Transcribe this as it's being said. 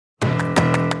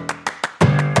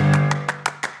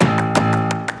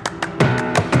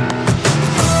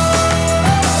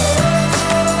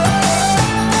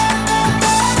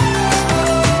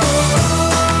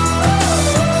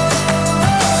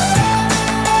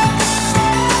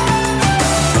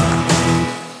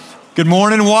Good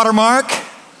morning, Watermark.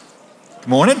 Good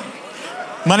morning.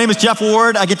 My name is Jeff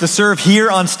Ward. I get to serve here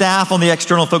on staff on the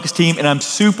External Focus team, and I'm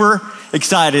super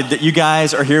excited that you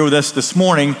guys are here with us this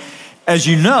morning. As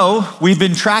you know, we've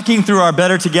been tracking through our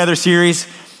Better Together series,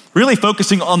 really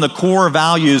focusing on the core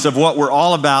values of what we're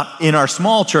all about in our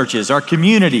small churches, our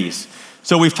communities.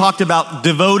 So we've talked about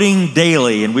devoting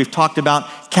daily, and we've talked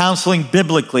about counseling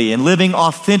biblically and living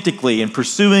authentically and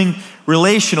pursuing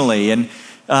relationally.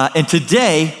 And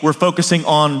today we're focusing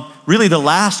on really the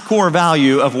last core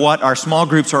value of what our small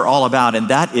groups are all about, and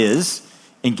that is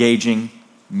engaging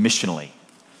missionally.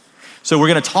 So we're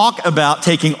going to talk about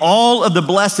taking all of the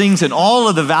blessings and all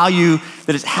of the value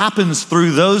that happens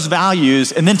through those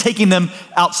values and then taking them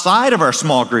outside of our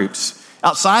small groups,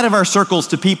 outside of our circles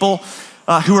to people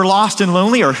who are lost and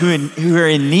lonely or who are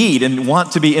in need and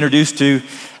want to be introduced to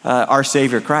our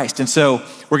Savior Christ. And so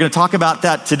we're going to talk about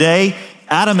that today.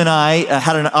 Adam and I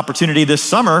had an opportunity this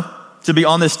summer to be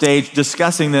on this stage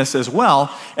discussing this as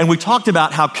well. And we talked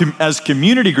about how as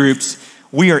community groups,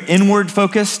 we are inward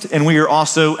focused and we are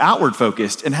also outward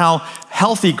focused, and how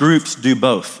healthy groups do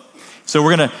both. So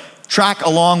we're going to track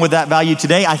along with that value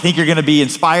today. I think you're going to be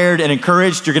inspired and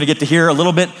encouraged. You're going to get to hear a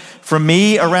little bit from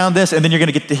me around this, and then you're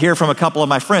going to get to hear from a couple of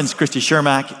my friends, Christy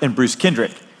Shermack and Bruce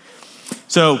Kendrick.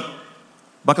 So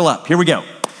buckle up. Here we go.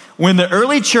 When the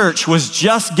early church was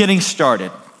just getting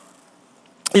started,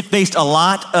 it faced a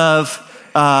lot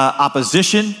of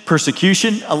opposition,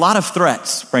 persecution, a lot of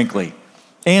threats, frankly,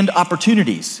 and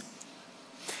opportunities.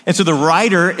 And so the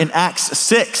writer in Acts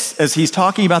 6, as he's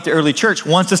talking about the early church,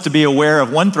 wants us to be aware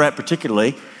of one threat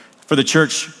particularly for the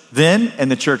church then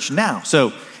and the church now.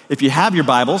 So if you have your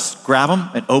Bibles, grab them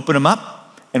and open them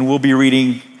up, and we'll be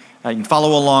reading. You can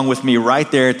follow along with me right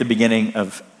there at the beginning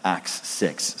of Acts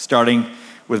 6, starting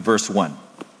with verse 1.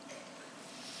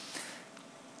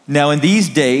 Now in these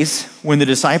days, when the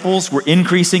disciples were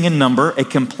increasing in number, a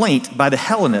complaint by the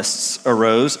Hellenists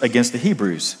arose against the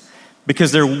Hebrews,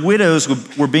 because their widows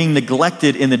were being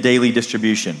neglected in the daily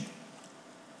distribution.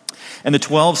 And the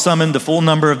 12 summoned the full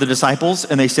number of the disciples,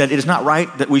 and they said, "It is not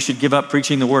right that we should give up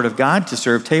preaching the word of God to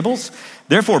serve tables.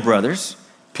 Therefore, brothers,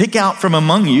 pick out from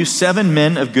among you 7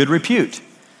 men of good repute,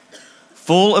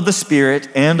 full of the Spirit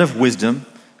and of wisdom,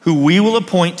 who we will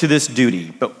appoint to this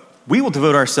duty, but we will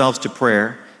devote ourselves to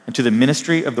prayer and to the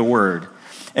ministry of the word."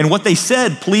 And what they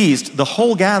said pleased the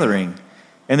whole gathering.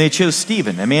 And they chose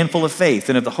Stephen, a man full of faith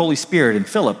and of the Holy Spirit, and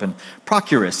Philip, and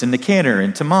Prochorus, and Nicanor,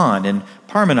 and Timon, and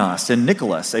Parmenas, and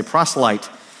Nicholas, a proselyte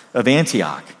of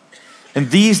Antioch.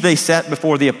 And these they set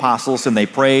before the apostles, and they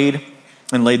prayed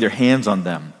and laid their hands on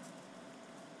them.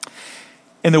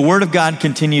 And the word of God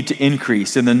continued to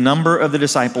increase, and the number of the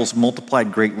disciples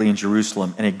multiplied greatly in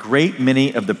Jerusalem, and a great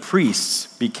many of the priests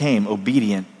became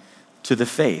obedient to the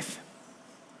faith.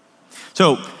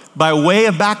 So, by way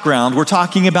of background, we're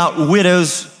talking about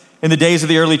widows in the days of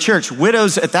the early church.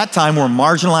 Widows at that time were a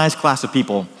marginalized class of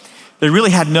people. They really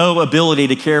had no ability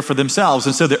to care for themselves.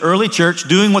 And so the early church,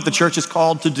 doing what the church is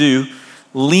called to do,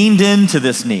 leaned into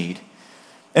this need.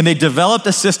 And they developed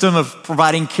a system of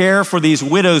providing care for these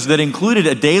widows that included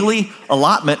a daily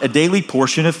allotment, a daily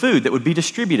portion of food that would be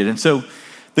distributed. And so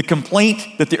the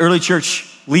complaint that the early church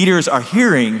leaders are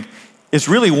hearing is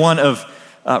really one of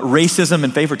racism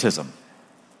and favoritism.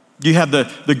 You have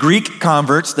the Greek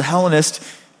converts, the Hellenists,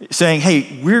 saying,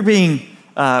 "Hey, we're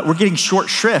getting short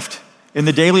shrift in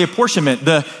the daily apportionment.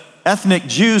 The ethnic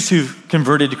Jews who've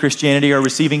converted to Christianity are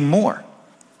receiving more."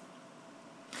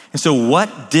 And so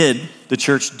what did the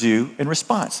church do in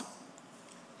response?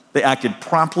 They acted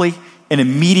promptly and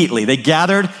immediately. They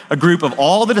gathered a group of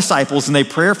all the disciples, and they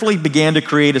prayerfully began to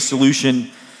create a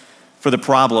solution for the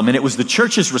problem. And it was the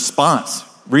church's response,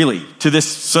 really, to this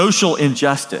social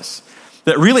injustice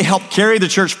that really helped carry the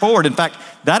church forward. In fact,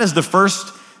 that is the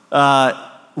first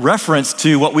reference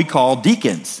to what we call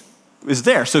deacons. It was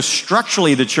there. So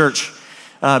structurally, the church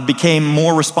became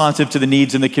more responsive to the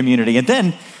needs in the community. And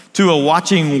then to a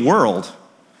watching world,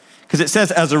 because it says,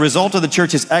 as a result of the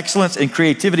church's excellence and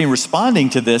creativity in responding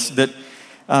to this, that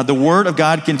the word of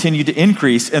God continued to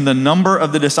increase, and the number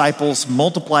of the disciples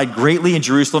multiplied greatly in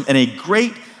Jerusalem, and a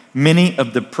great many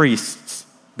of the priests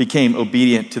became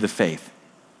obedient to the faith.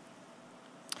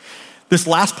 This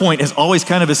last point has always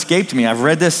kind of escaped me. I've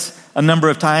read this a number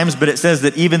of times, but it says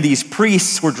that even these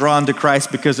priests were drawn to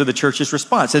Christ because of the church's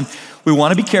response. And we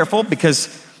want to be careful because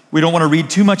we don't want to read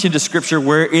too much into Scripture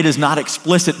where it is not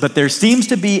explicit, but there seems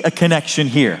to be a connection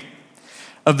here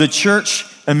of the church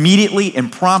immediately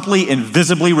and promptly and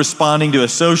visibly responding to a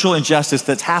social injustice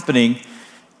that's happening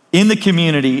in the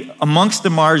community amongst the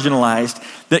marginalized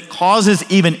that causes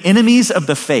even enemies of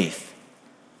the faith,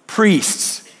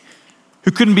 priests,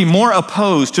 who couldn't be more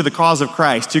opposed to the cause of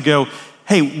Christ to go,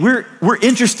 hey, we're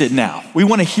interested now. We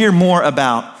want to hear more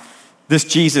about this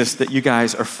Jesus that you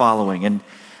guys are following. And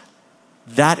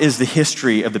that is the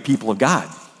history of the people of God.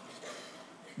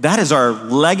 That is our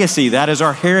legacy. That is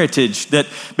our heritage, that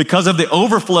because of the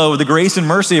overflow of the grace and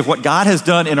mercy of what God has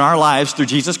done in our lives through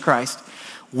Jesus Christ,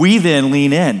 we then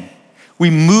lean in. We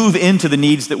move into the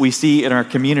needs that we see in our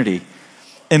community.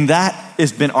 And that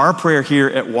has been our prayer here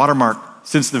at Watermark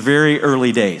since the very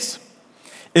early days,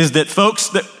 is that folks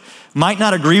that might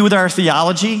not agree with our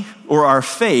theology or our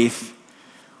faith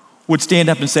would stand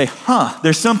up and say,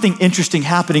 there's something interesting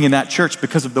happening in that church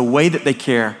because of the way that they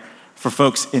care for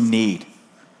folks in need.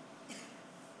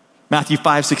 Matthew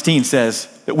 5:16 says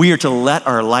that we are to let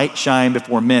our light shine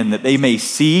before men, that they may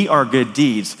see our good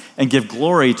deeds and give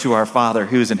glory to our Father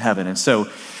who is in heaven. And so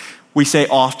we say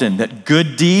often that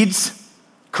good deeds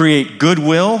create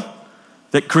goodwill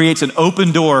that creates an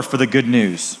open door for the good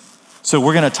news. So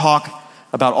we're going to talk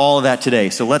about all of that today.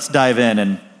 So let's dive in.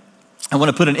 And I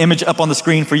want to put an image up on the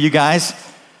screen for you guys.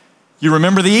 You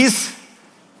remember these?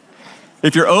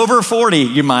 If you're over 40,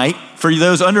 you might. For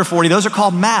those under 40, those are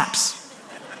called maps.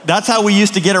 That's how we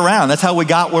used to get around. That's how we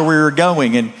got where we were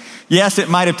going. And yes, it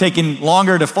might have taken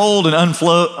longer to fold and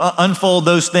unfold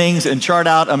those things and chart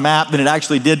out a map than it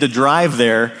actually did to drive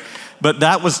there. But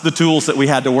that was the tools that we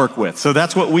had to work with. So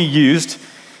that's what we used.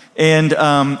 And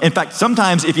in fact,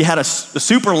 sometimes if you had a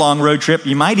super long road trip,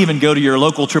 you might even go to your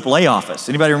local AAA office.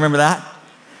 Anybody remember that?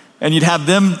 And you'd have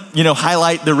them,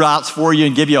 highlight the routes for you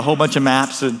and give you a whole bunch of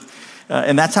maps.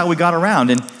 And that's how we got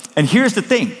around. And here's the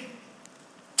thing.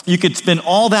 You could spend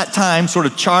all that time sort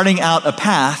of charting out a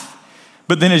path,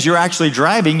 but then as you're actually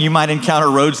driving, you might encounter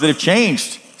roads that have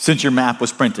changed since your map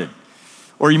was printed.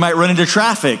 Or you might run into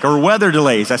traffic or weather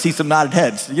delays. I see some nodded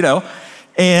heads,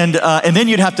 And then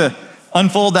you'd have to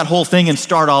unfold that whole thing and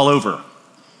start all over.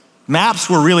 Maps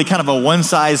were really kind of a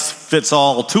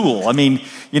one-size-fits-all tool. I mean,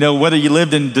 whether you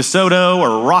lived in DeSoto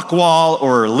or Rockwall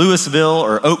or Louisville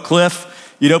or Oak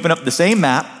Cliff, you'd open up the same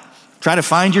map, try to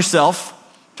find yourself,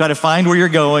 try to find where you're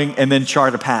going, and then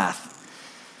chart a path.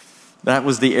 That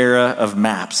was the era of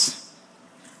maps.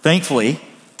 Thankfully,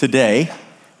 today,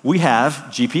 we have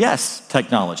GPS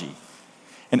technology.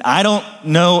 And I don't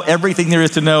know everything there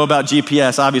is to know about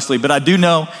GPS, obviously, but I do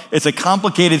know it's a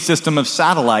complicated system of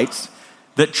satellites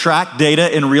that track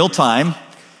data in real time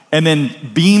and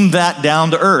then beam that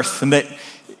down to Earth. And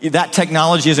that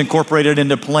technology is incorporated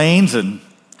into planes and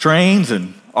trains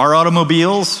and our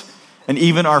automobiles and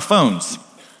even our phones.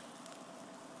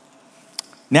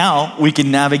 Now we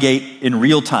can navigate in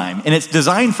real time, and it's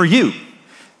designed for you.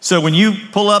 So when you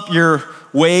pull up your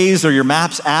Waze or your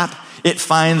Maps app, it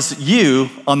finds you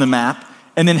on the map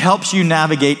and then helps you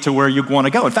navigate to where you want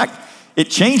to go. In fact, it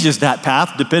changes that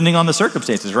path depending on the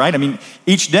circumstances, right? I mean,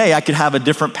 each day I could have a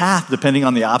different path depending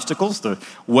on the obstacles, the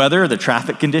weather, the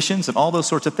traffic conditions, and all those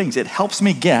sorts of things. It helps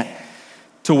me get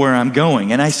to where I'm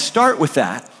going. And I start with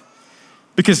that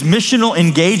because missional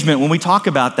engagement, when we talk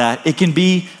about that, it can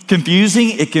be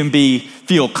confusing. It can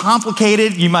feel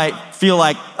complicated. You might feel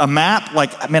like a map,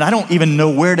 I don't even know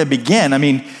where to begin. I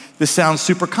mean, this sounds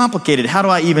super complicated. How do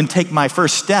I even take my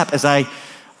first step as I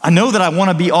know that I want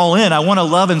to be all in. I want to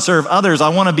love and serve others. I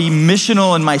want to be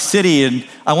missional in my city, and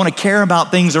I want to care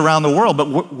about things around the world.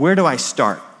 But where do I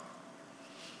start?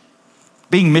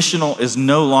 Being missional is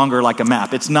no longer like a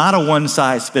map. It's not a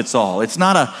one-size-fits-all. It's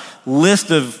not a list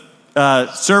of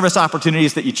service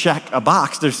opportunities that you check a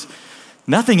box. There's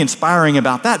nothing inspiring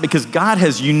about that because God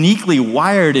has uniquely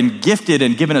wired and gifted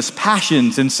and given us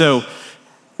passions. And so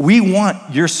we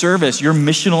want your service, your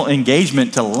missional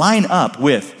engagement to line up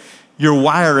with your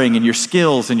wiring and your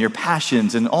skills and your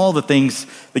passions and all the things,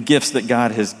 the gifts that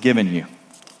God has given you.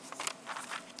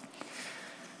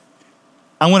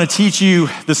 I want to teach you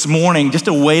this morning just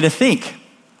a way to think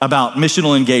about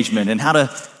missional engagement and how to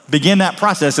begin that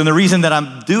process. And the reason that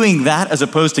I'm doing that as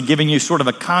opposed to giving you sort of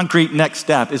a concrete next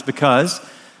step is because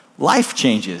life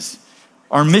changes.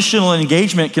 Our missional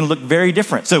engagement can look very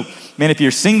different. So, if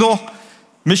you're single,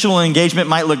 missional engagement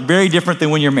might look very different than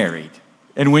when you're married.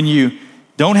 And when you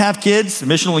don't have kids,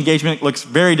 missional engagement looks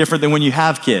very different than when you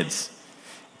have kids.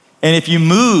 And if you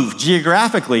move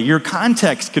geographically, your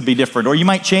context could be different, or you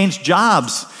might change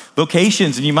jobs,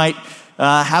 vocations, and you might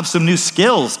have some new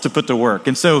skills to put to work.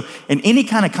 And so in any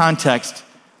kind of context,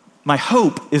 my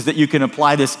hope is that you can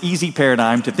apply this easy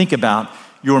paradigm to think about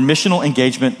your missional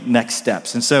engagement next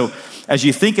steps. And so as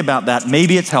you think about that,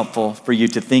 maybe it's helpful for you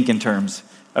to think in terms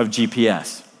of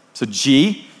GPS. So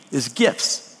G is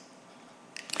gifts.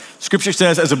 Scripture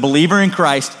says, as a believer in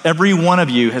Christ, every one of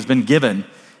you has been given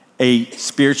a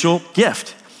spiritual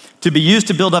gift to be used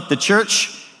to build up the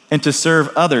church and to serve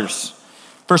others.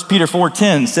 1 Peter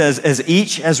 4:10 says, as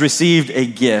each has received a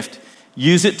gift,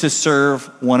 use it to serve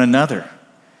one another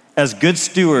as good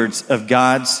stewards of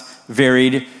God's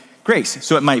varied grace.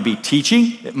 So it might be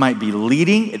teaching, it might be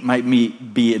leading, it might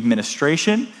be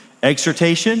administration,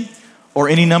 exhortation, or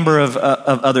any number of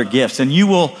other gifts. And you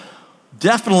will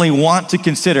definitely want to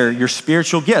consider your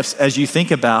spiritual gifts as you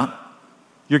think about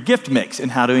your gift mix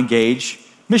and how to engage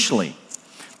missionally.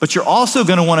 But you're also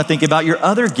going to want to think about your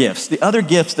other gifts, the other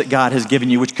gifts that God has given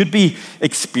you, which could be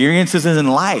experiences in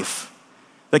life,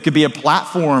 that could be a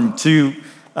platform to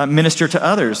minister to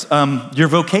others, your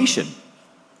vocation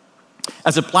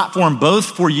as a platform both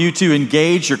for you to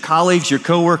engage your colleagues, your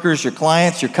coworkers, your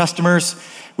clients, your customers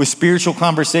with spiritual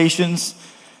conversations,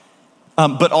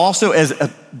 but also as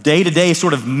a day-to-day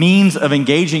sort of means of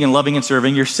engaging and loving and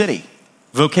serving your city.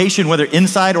 Vocation, whether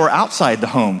inside or outside the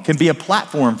home, can be a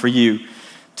platform for you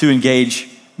to engage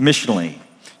missionally.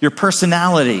 Your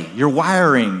personality, your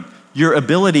wiring, your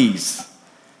abilities,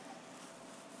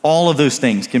 all of those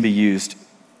things can be used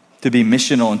to be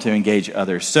missional and to engage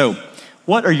others. So,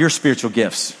 what are your spiritual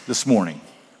gifts this morning?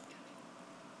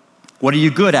 What are you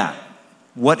good at?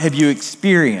 What have you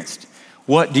experienced?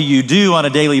 What do you do on a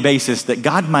daily basis that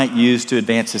God might use to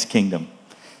advance his kingdom?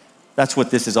 That's what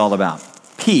this is all about.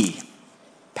 P,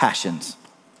 passions.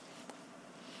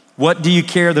 What do you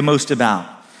care the most about?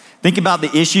 Think about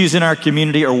the issues in our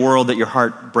community or world that your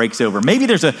heart breaks over. Maybe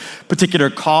there's a particular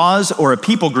cause or a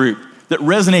people group that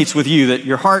resonates with you, that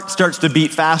your heart starts to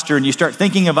beat faster and you start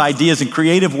thinking of ideas and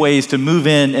creative ways to move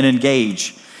in and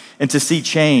engage and to see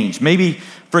change. Maybe,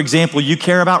 for example, you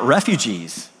care about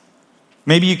refugees.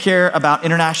 Maybe you care about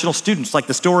international students, like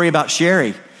the story about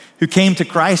Sherry, who came to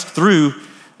Christ through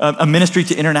a ministry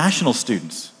to international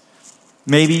students.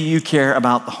 Maybe you care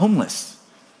about the homeless.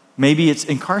 Maybe it's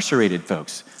incarcerated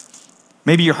folks.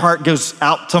 Maybe your heart goes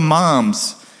out to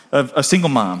moms, of single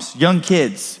moms, young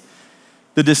kids,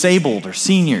 the disabled or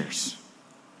seniors.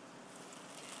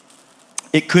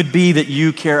 It could be that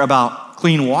you care about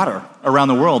clean water around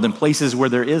the world in places where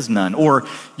there is none, or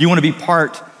you want to be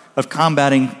part of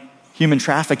combating human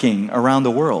trafficking around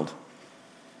the world.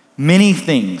 Many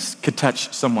things could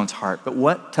touch someone's heart, but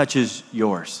what touches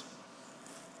yours?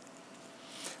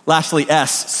 Lastly,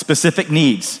 S, specific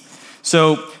needs.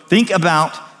 So think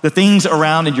about the things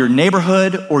around in your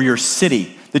neighborhood or your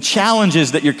city, the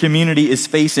challenges that your community is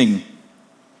facing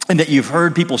and that you've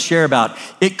heard people share about.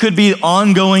 It could be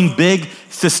ongoing big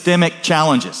systemic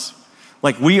challenges.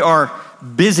 Like we are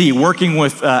busy working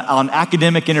with on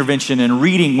academic intervention and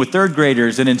reading with third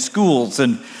graders and in schools,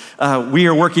 and we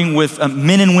are working with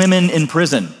men and women in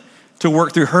prison to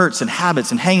work through hurts and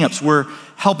habits and hangups. We're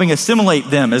helping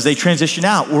assimilate them as they transition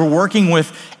out. We're working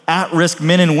with at-risk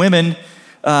men and women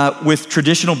with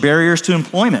traditional barriers to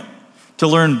employment, to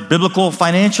learn biblical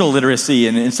financial literacy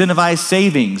and incentivize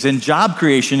savings and job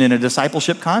creation in a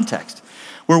discipleship context.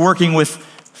 We're working with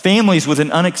families with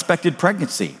an unexpected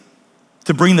pregnancy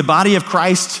to bring the body of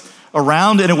Christ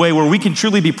around in a way where we can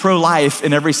truly be pro-life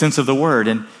in every sense of the word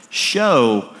and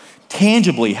show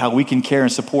tangibly how we can care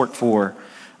and support for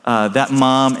that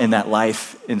mom and that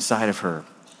life inside of her.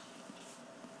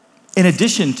 In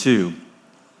addition to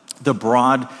the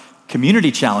broad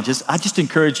community challenges, I just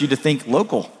encourage you to think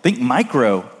local, think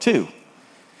micro too.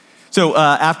 So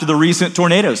after the recent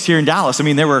tornadoes here in Dallas,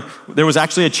 there was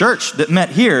actually a church that met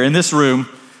here in this room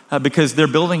because their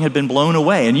building had been blown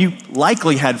away. And you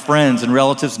likely had friends and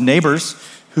relatives, neighbors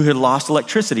who had lost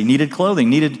electricity, needed clothing,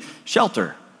 needed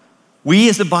shelter. We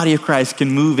as the body of Christ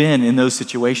can move in those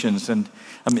situations. And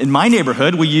in my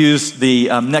neighborhood, we use the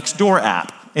Nextdoor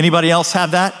app. Anybody else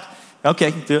have that?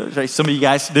 Okay, some of you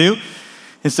guys do.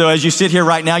 And so as you sit here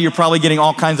right now, you're probably getting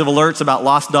all kinds of alerts about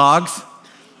lost dogs.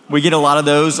 We get a lot of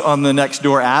those on the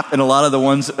Nextdoor app, and a lot of the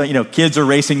ones, kids are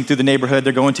racing through the neighborhood,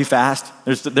 they're going too fast.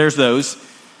 There's those.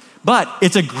 But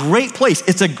it's a great place.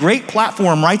 It's a great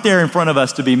platform right there in front of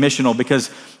us to be missional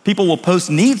because people will post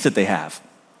needs that they have.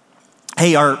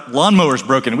 Hey, our lawnmower's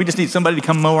broken. We just need somebody to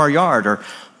come mow our yard or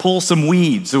pull some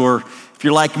weeds. Or if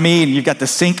you're like me and you've got the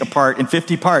sink apart in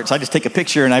 50 parts, I just take a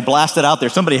picture and I blast it out there.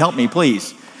 Somebody help me,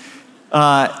 please.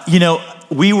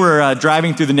 We were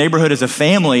driving through the neighborhood as a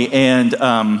family, and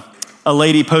a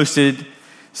lady posted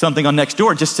something on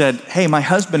Nextdoor. Just said, "Hey, my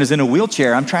husband is in a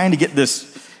wheelchair. I'm trying to get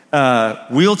this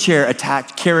wheelchair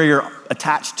carrier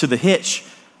attached to the hitch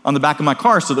on the back of my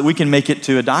car so that we can make it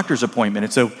to a doctor's appointment."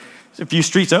 And so a few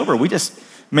streets over, we just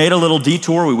made a little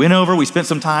detour. We went over. We spent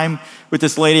some time with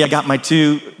this lady. I got my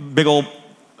two big old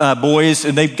boys,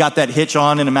 and they've got that hitch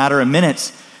on in a matter of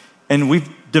minutes, and we've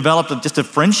developed just a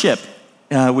friendship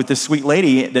with this sweet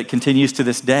lady that continues to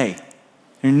this day.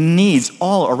 There are needs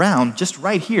all around, just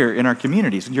right here in our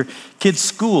communities, in your kids'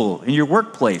 school, in your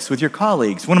workplace, with your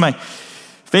colleagues. One of my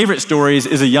favorite stories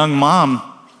is a young mom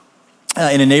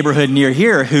in a neighborhood near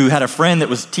here who had a friend that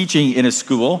was teaching in a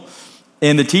school,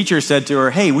 and the teacher said to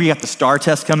her, hey, we got the STAR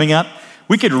test coming up.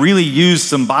 We could really use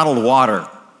some bottled water.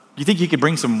 Do you think you could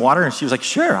bring some water? And she was like,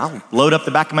 sure, I'll load up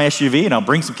the back of my SUV and I'll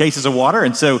bring some cases of water.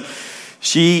 And so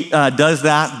she does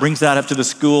that, brings that up to the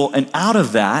school, and out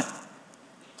of that,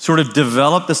 sort of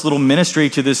developed this little ministry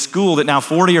to this school that now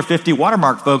 40 or 50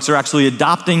 Watermark folks are actually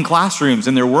adopting classrooms,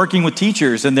 and they're working with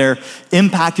teachers, and they're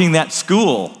impacting that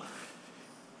school.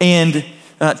 And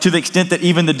to the extent that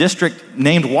even the district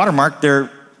named Watermark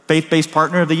their faith-based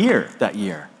partner of the year that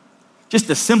year. Just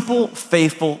a simple,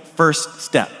 faithful first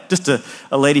step. Just a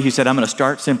lady who said, I'm going to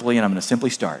start simply, and I'm going to simply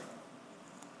start.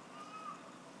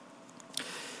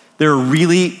 There are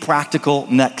really practical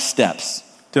next steps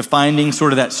to finding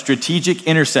sort of that strategic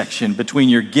intersection between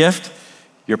your gift,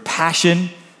 your passion,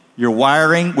 your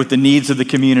wiring with the needs of the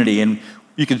community. And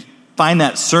you can find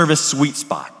that service sweet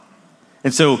spot.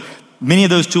 And so many of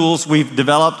those tools we've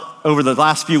developed over the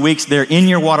last few weeks, they're in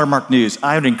your Watermark News.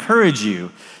 I would encourage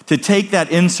you to take that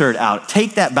insert out,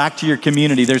 take that back to your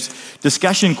community. There's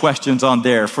discussion questions on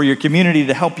there for your community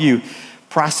to help you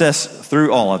process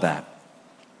through all of that.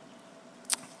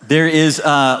 There is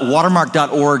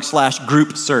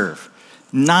watermark.org/group serve.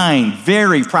 9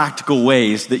 very practical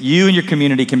ways that you and your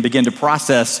community can begin to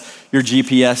process your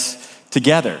GPS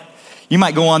together. You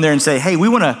might go on there and say, hey,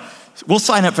 we'll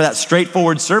sign up for that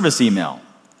straightforward service email.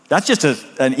 That's just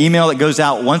an email that goes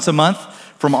out once a month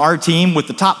from our team with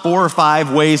the top 4 or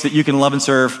 5 ways that you can love and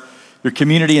serve your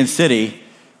community and city.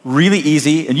 Really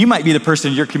easy. And you might be the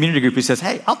person in your community group who says,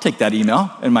 hey, I'll take that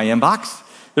email in my inbox.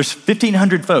 There's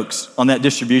 1,500 folks on that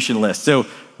distribution list. So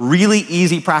really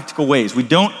easy, practical ways. We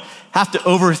don't have to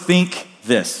overthink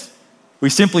this. We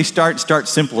simply start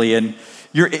simply. And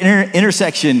your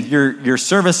intersection, your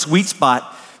service sweet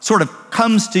spot sort of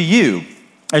comes to you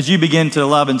as you begin to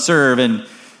love and serve and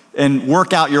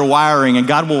work out your wiring. And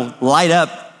God will light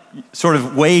up sort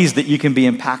of ways that you can be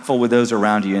impactful with those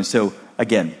around you. And so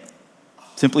again,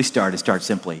 simply start and start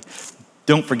simply.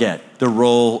 Don't forget the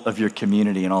role of your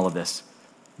community in all of this.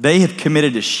 They have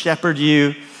committed to shepherd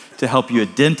you, to help you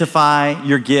identify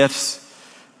your gifts,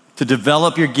 to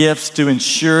develop your gifts, to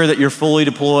ensure that you're fully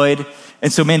deployed.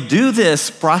 And so, man, do this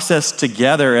process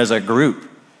together as a group.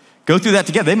 Go through that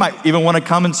together. They might even want to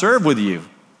come and serve with you.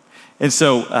 And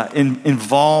so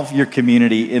involve your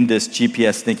community in this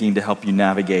GPS thinking to help you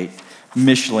navigate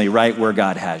missionally right where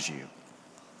God has you.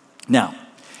 Now,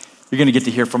 you're going to get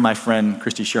to hear from my friend,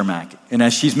 Christy Shermack. And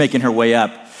as she's making her way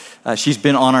up, she's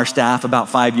been on our staff about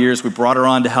 5 years. We brought her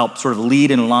on to help sort of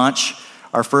lead and launch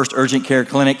our first urgent care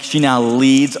clinic. She now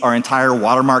leads our entire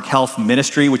Watermark Health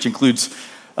ministry, which includes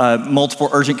multiple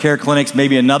urgent care clinics,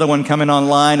 maybe another one coming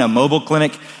online, a mobile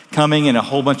clinic coming, and a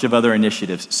whole bunch of other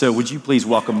initiatives. So would you please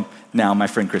welcome now my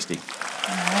friend Christy.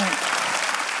 All right.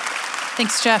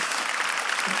 Thanks,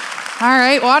 Jeff. All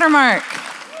right, Watermark.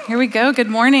 Here we go. Good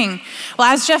morning.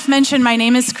 Well, as Jeff mentioned, my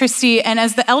name is Christy, and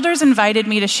as the elders invited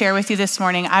me to share with you this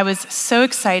morning, I was so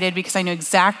excited because I knew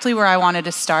exactly where I wanted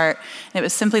to start, and it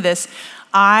was simply this.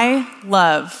 I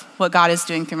love what God is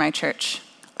doing through my church.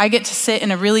 I get to sit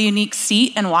in a really unique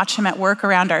seat and watch him at work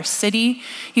around our city.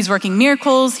 He's working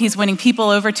miracles. He's winning people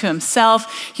over to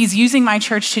himself. He's using my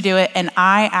church to do it, and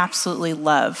I absolutely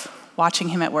love watching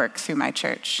him at work through my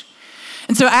church.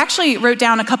 And so I actually wrote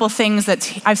down a couple of things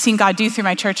that I've seen God do through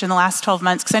my church in the last 12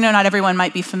 months, because I know not everyone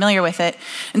might be familiar with it.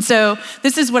 And so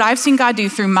this is what I've seen God do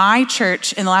through my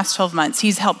church in the last 12 months.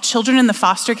 He's helped children in the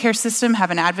foster care system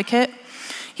have an advocate.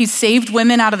 He's saved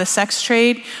women out of the sex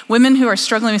trade. Women who are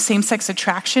struggling with same-sex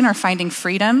attraction are finding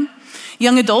freedom.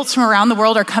 Young adults from around the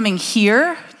world are coming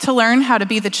here to learn how to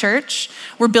be the church.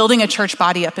 We're building a church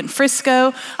body up in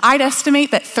Frisco. I'd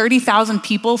estimate that 30,000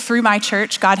 people through my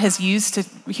church God has used to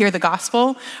hear the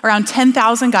gospel. Around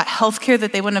 10,000 got healthcare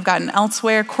that they wouldn't have gotten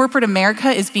elsewhere. Corporate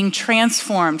America is being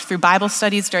transformed through Bible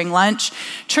studies during lunch.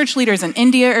 Church leaders in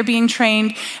India are being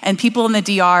trained, and people in the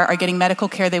DR are getting medical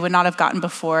care they would not have gotten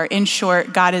before. In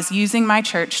short, God is using my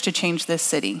church to change this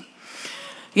city.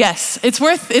 Yes, it's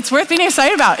worth being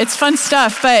excited about. It's fun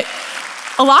stuff, but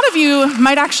a lot of you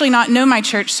might actually not know my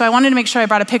church, so I wanted to make sure I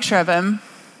brought a picture of them.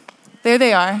 There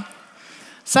they are.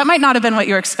 So that might not have been what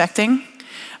you were expecting,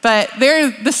 but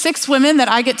they're the 6 women that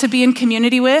I get to be in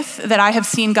community with that I have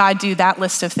seen God do that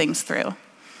list of things through.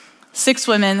 6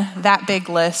 women, that big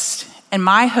list, and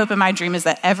my hope and my dream is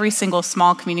that every single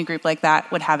small community group like that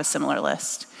would have a similar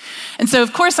list. And so,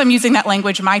 of course, I'm using that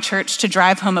language, my church, to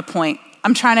drive home a point.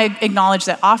 I'm trying to acknowledge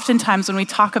that oftentimes when we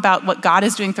talk about what God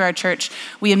is doing through our church,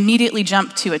 we immediately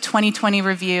jump to a 2020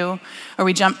 review, or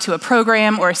we jump to a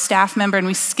program or a staff member, and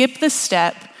we skip the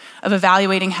step of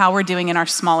evaluating how we're doing in our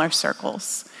smaller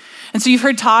circles. And so you've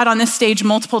heard Todd on this stage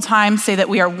multiple times say that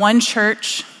we are one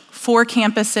church, 4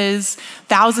 campuses,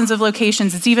 thousands of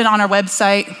locations. It's even on our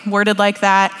website, worded like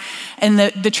that. And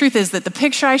the truth is that the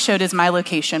picture I showed is my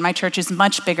location. My church is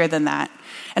much bigger than that.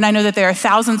 And I know that there are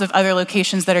thousands of other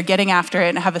locations that are getting after it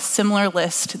and have a similar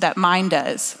list that mine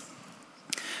does.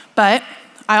 But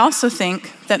I also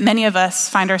think that many of us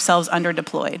find ourselves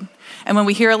underdeployed. And when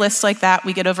we hear a list like that,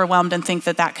 we get overwhelmed and think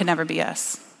that that could never be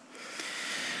us.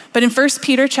 But in 1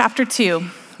 Peter chapter 2,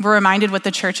 we're reminded what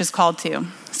the church is called to.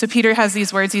 So Peter has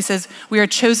these words. He says, we are a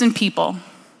chosen people,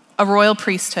 a royal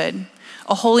priesthood,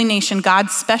 a holy nation,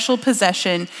 God's special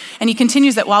possession. And he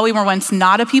continues that while we were once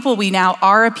not a people, we now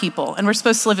are a people, and we're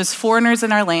supposed to live as foreigners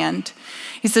in our land.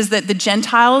 He says that the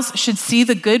Gentiles should see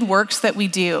the good works that we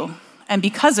do, and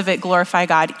because of it, glorify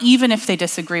God, even if they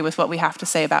disagree with what we have to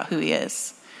say about who he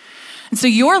is. And so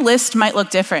your list might look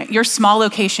different. Your small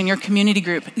location, your community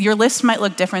group, your list might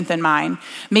look different than mine.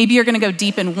 Maybe you're going to go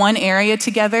deep in one area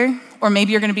together, or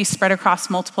maybe you're going to be spread across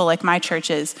multiple like my church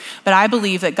is. But I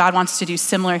believe that God wants to do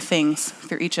similar things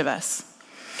through each of us.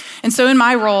 And so in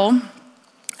my role,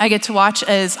 I get to watch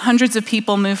as hundreds of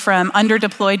people move from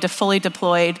underdeployed to fully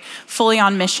deployed, fully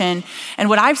on mission. And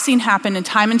what I've seen happen and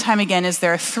time again is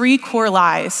there are 3 core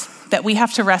lies that we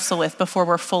have to wrestle with before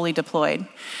we're fully deployed.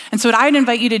 And so what I'd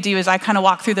invite you to do as I kind of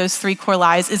walk through those 3 core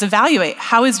lies is evaluate,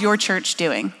 how is your church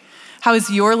doing? How is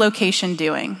your location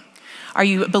doing? Are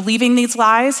you believing these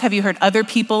lies? Have you heard other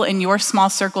people in your small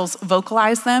circles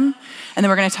vocalize them? And then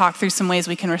we're going to talk through some ways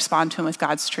we can respond to them with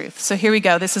God's truth. So here we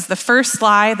go. This is the first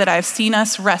lie that I've seen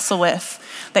us wrestle with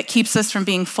that keeps us from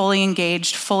being fully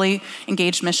engaged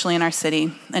missionally in our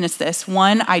city. And it's this: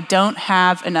 1, I don't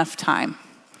have enough time.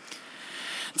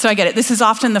 So I get it. This is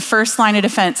often the first line of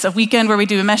defense. A weekend where we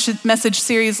do a message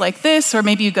series like this, or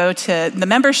maybe you go to the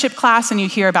membership class and you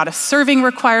hear about a serving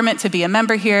requirement to be a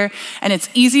member here, and it's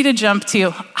easy to jump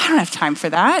to, I don't have time for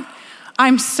that.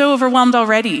 I'm so overwhelmed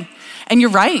already. And you're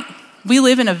right. We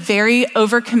live in a very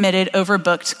overcommitted,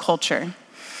 overbooked culture.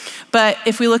 But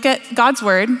if we look at God's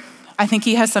word, I think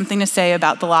he has something to say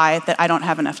about the lie that I don't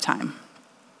have enough time.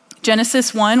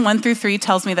 Genesis 1:1-3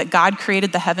 tells me that God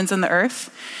created the heavens and the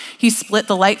earth. He split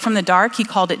the light from the dark. He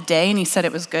called it day, and he said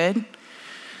it was good.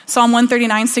 Psalm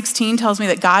 139:16 tells me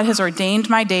that God has ordained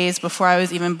my days before I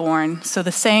was even born. So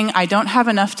the saying, I don't have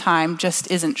enough time, just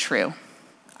isn't true.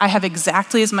 I have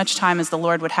exactly as much time as the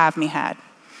Lord would have me had.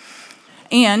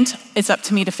 And it's up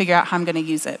to me to figure out how I'm going to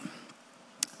use it.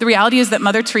 The reality is that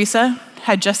Mother Teresa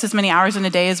had just as many hours in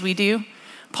a day as we do.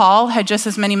 Paul had just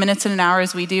as many minutes in an hour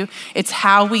as we do. It's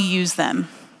how we use them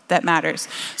that matters.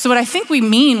 So what I think we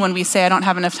mean when we say I don't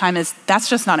have enough time is that's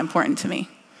just not important to me.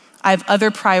 I have other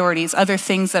priorities, other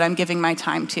things that I'm giving my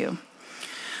time to.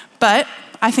 But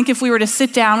I think if we were to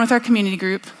sit down with our community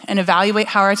group and evaluate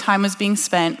how our time was being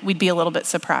spent, we'd be a little bit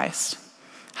surprised.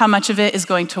 How much of it is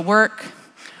going to work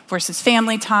versus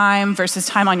family time versus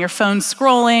time on your phone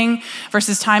scrolling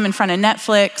versus time in front of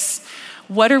Netflix.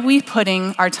 What are we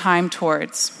putting our time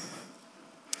towards?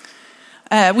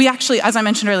 We actually, as I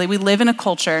mentioned earlier, we live in a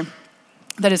culture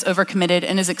that is overcommitted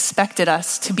and has expected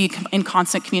us to be in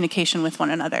constant communication with one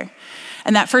another.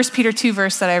 And that 1 Peter 2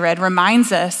 verse that I read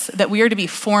reminds us that we are to be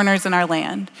foreigners in our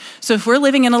land. So if we're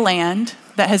living in a land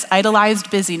that has idolized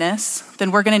busyness,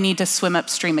 then we're going to need to swim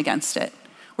upstream against it.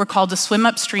 We're called to swim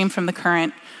upstream from the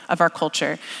current of our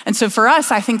culture. And so for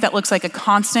us, I think that looks like a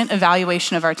constant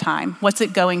evaluation of our time. What's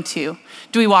it going to?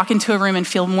 Do we walk into a room and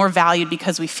feel more valued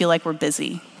because we feel like we're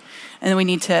busy? And then we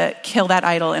need to kill that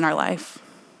idol in our life.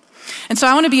 And so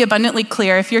I want to be abundantly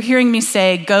clear. If you're hearing me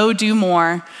say, go do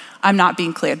more, I'm not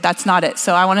being clear. That's not it.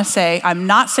 So I want to say, I'm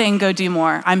not saying go do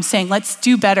more. I'm saying let's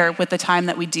do better with the time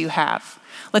that we do have.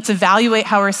 Let's evaluate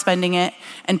how we're spending it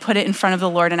and put it in front of the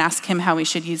Lord and ask him how we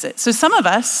should use it. So some of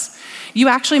us, you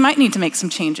actually might need to make some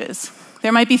changes.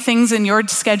 There might be things in your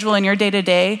schedule and your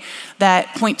day-to-day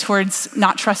that point towards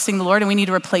not trusting the Lord, and we need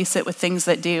to replace it with things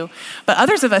that do. But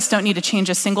others of us don't need to change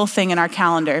a single thing in our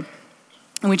calendar,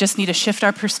 and we just need to shift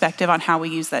our perspective on how we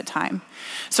use that time.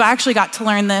 So I actually got to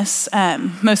learn this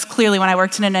most clearly when I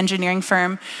worked in an engineering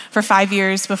firm for 5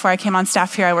 years. Before I came on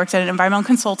staff here, I worked at an environmental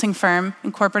consulting firm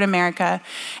in corporate America.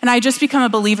 And I had just become a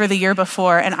believer the year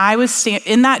before. And I was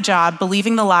in that job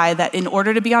believing the lie that in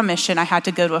order to be on mission, I had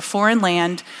to go to a foreign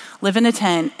land, live in a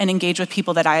tent, and engage with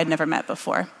people that I had never met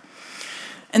before.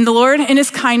 And the Lord, in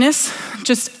his kindness,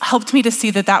 just helped me to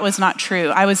see that that was not true.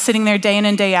 I was sitting there day in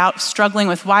and day out, struggling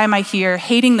with why am I here,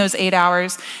 hating those 8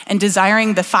 hours, and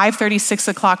desiring the 5:30, 6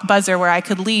 o'clock buzzer where I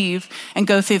could leave and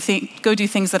go do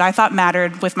things that I thought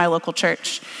mattered with my local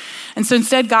church. And so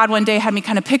instead, God one day had me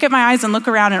kind of pick up my eyes and look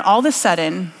around, and all of a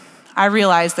sudden, I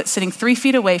realized that sitting 3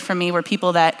 feet away from me were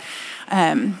people that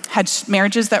had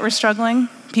marriages that were struggling,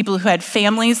 people who had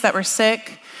families that were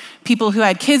sick, people who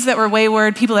had kids that were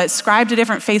wayward, people that ascribed to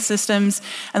different faith systems.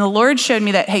 And the Lord showed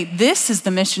me that, hey, this is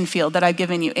the mission field that I've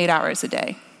given you 8 hours a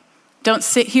day. Don't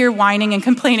sit here whining and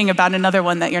complaining about another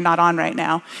one that you're not on right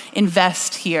now.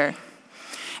 Invest here.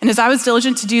 And as I was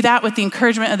diligent to do that with the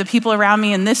encouragement of the people around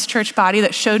me in this church body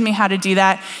that showed me how to do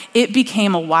that, it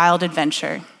became a wild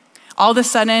adventure. All of a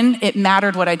sudden, it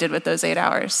mattered what I did with those 8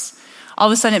 hours. All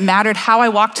of a sudden, it mattered how I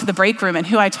walked to the break room and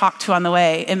who I talked to on the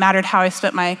way. It mattered how I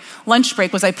spent my lunch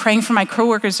break. Was I praying for my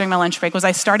coworkers during my lunch break? Was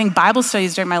I starting Bible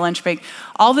studies during my lunch break?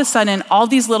 All of a sudden, all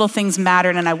these little things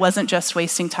mattered, and I wasn't just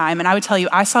wasting time. And I would tell you,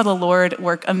 I saw the Lord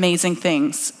work amazing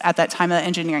things at that time at the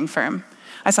engineering firm.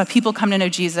 I saw people come to know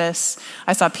Jesus.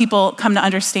 I saw people come to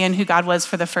understand who God was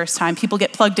for the first time. People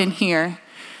get plugged in here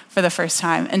for the first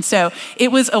time. And so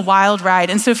it was a wild ride.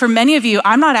 And so for many of you,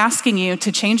 I'm not asking you to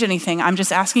change anything. I'm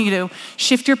just asking you to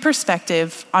shift your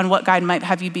perspective on what God might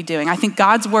have you be doing. I think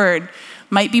God's word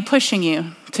might be pushing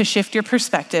you to shift your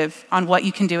perspective on what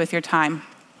you can do with your time.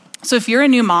 So if you're a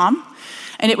new mom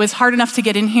and it was hard enough to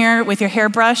get in here with your hair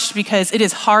brushed because it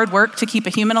is hard work to keep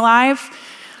a human alive,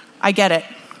 I get it.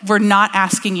 We're not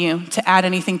asking you to add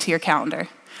anything to your calendar.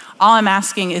 All I'm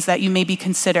asking is that you maybe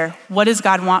consider, what does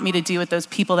God want me to do with those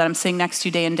people that I'm sitting next to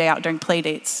day in, day out during play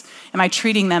dates? Am I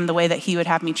treating them the way that he would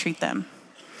have me treat them?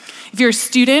 If you're a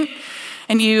student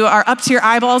and you are up to your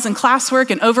eyeballs in classwork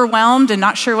and overwhelmed and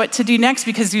not sure what to do next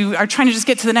because you are trying to just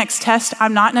get to the next test,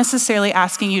 I'm not necessarily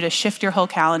asking you to shift your whole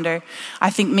calendar.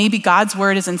 I think maybe God's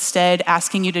word is instead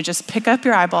asking you to just pick up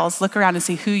your eyeballs, look around and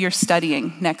see who you're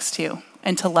studying next to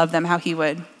and to love them how he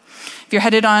would. If you're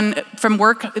headed on from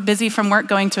work, busy from work,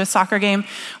 going to a soccer game,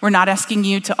 we're not asking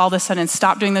you to all of a sudden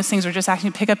stop doing those things. We're just asking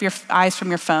you to pick up your eyes from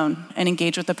your phone and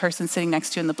engage with the person sitting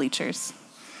next to you in the bleachers.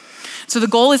 So the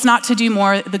goal is not to do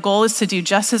more. The goal is to do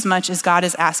just as much as God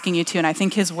is asking you to. And I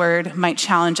think his word might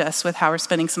challenge us with how we're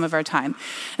spending some of our time.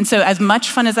 And so as much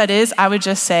fun as that is, I would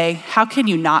just say, how can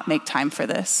you not make time for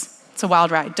this? It's a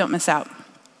wild ride. Don't miss out.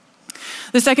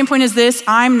 The second point is this: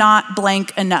 I'm not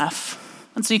blank enough.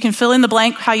 And so you can fill in the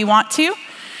blank how you want to.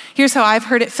 Here's how I've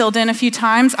heard it filled in a few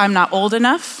times. I'm not old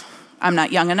enough. I'm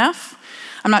not young enough.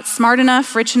 I'm not smart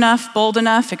enough, rich enough, bold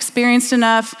enough, experienced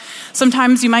enough.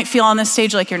 Sometimes you might feel on this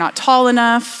stage like you're not tall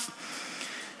enough.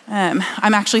 I'm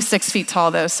actually 6 feet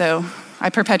tall though, so I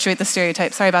perpetuate the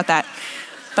stereotype. Sorry about that.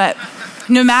 But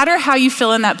no matter how you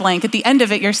fill in that blank, at the end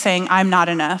of it, you're saying, I'm not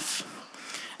enough.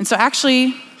 And so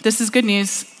actually, this is good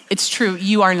news. It's true.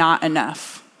 You are not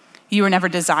enough. You were never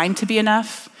designed to be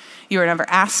enough. You were never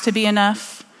asked to be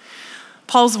enough.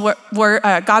 God's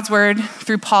word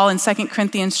through Paul in 2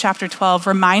 Corinthians chapter 12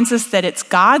 reminds us that it's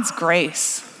God's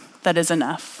grace that is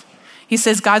enough. He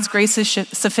says God's grace is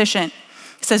sufficient.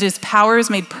 He says his power is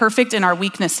made perfect in our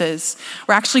weaknesses.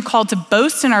 We're actually called to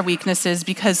boast in our weaknesses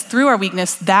because through our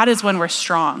weakness, that is when we're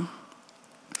strong.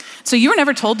 So you were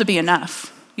never told to be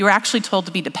enough. You were actually told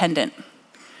to be dependent.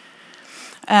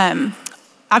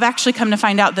 I've actually come to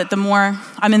find out that the more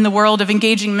I'm in the world of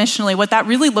engaging missionally, what that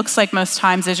really looks like most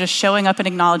times is just showing up and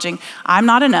acknowledging, I'm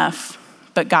not enough,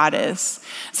 but God is.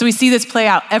 So we see this play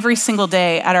out every single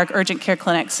day at our urgent care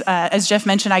clinics. As Jeff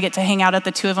mentioned, I get to hang out at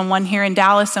the two of them, one here in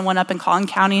Dallas and one up in Collin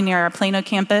County near our Plano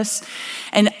campus.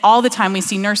 And all the time we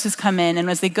see nurses come in, and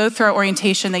as they go through our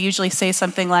orientation, they usually say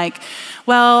something like,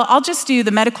 well, I'll just do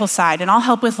the medical side and I'll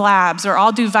help with labs or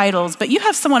I'll do vitals, but you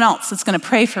have someone else that's gonna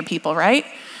pray for people, right?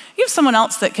 You have someone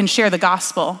else that can share the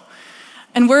gospel.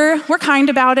 And we're kind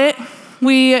about it.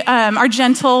 We are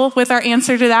gentle with our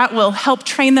answer to that. We'll help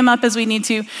train them up as we need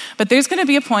to. But there's going to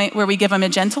be a point where we give them a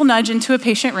gentle nudge into a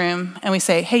patient room and we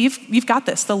say, hey, you've got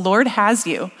this. The Lord has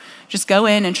you. Just go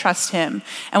in and trust him.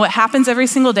 And what happens every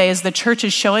single day is the church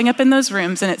is showing up in those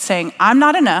rooms and it's saying, I'm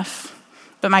not enough,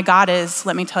 but my God is.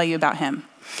 Let me tell you about him.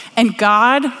 And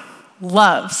God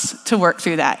loves to work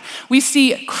through that. We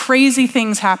see crazy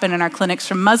things happen in our clinics,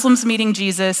 from Muslims meeting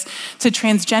Jesus to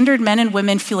transgendered men and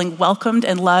women feeling welcomed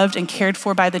and loved and cared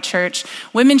for by the church,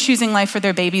 women choosing life for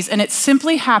their babies. And it's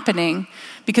simply happening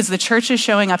because the church is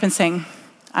showing up and saying,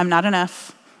 I'm not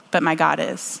enough, but my God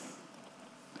is.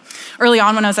 Early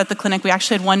on when I was at the clinic, we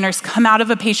actually had one nurse come out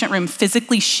of a patient room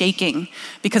physically shaking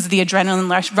because of the adrenaline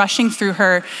rushing through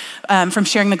her from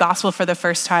sharing the gospel for the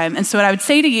first time. And so what I would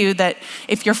say to you that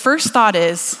if your first thought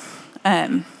is,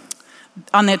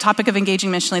 on the topic of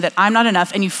engaging missionally, that I'm not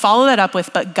enough, and you follow that up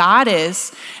with, but God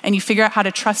is, and you figure out how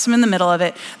to trust him in the middle of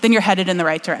it, then you're headed in the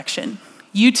right direction.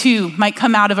 You too might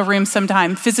come out of a room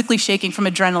sometime physically shaking from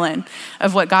adrenaline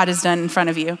of what God has done in front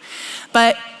of you.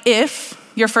 But if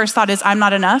your first thought is, I'm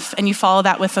not enough, and you follow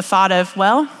that with the thought of,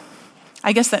 well,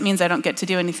 I guess that means I don't get to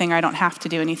do anything, or I don't have to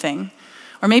do anything.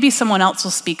 Or maybe someone else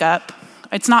will speak up.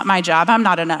 It's not my job, I'm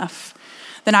not enough.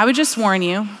 Then I would just warn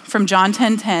you from John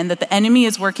 10:10 that the enemy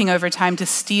is working overtime to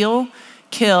steal,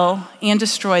 kill, and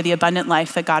destroy the abundant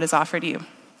life that God has offered you.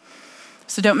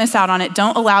 So don't miss out on it.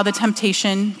 Don't allow the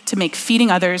temptation to make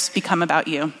feeding others become about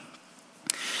you.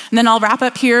 And then I'll wrap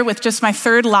up here with just my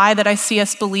third lie that I see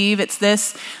us believe. It's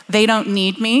this: they don't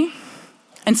need me.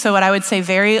 And so what I would say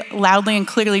very loudly and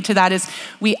clearly to that is,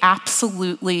 we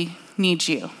absolutely need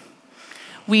you.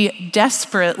 We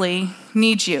desperately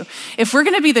need you. If we're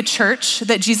going to be the church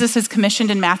that Jesus has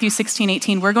commissioned in Matthew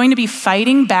 16:18, we're going to be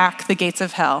fighting back the gates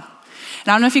of hell. And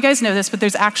I don't know if you guys know this, but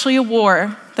there's actually a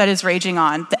war that is raging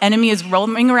on. The enemy is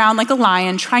roaming around like a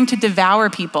lion, trying to devour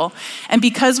people. And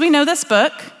because we know this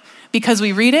book, because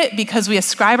we read it, because we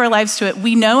ascribe our lives to it,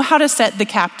 we know how to set the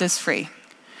captives free.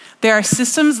 There are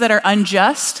systems that are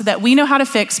unjust that we know how to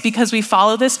fix because we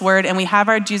follow this word and we have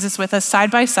our Jesus with us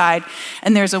side by side.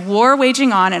 And there's a war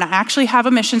waging on, and I actually have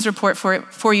a missions report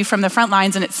for you from the front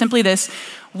lines, and it's simply this: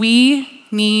 we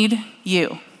need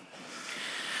you.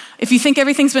 If you think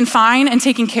everything's been fine and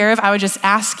taken care of, I would just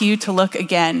ask you to look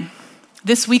again.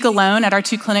 This week alone at our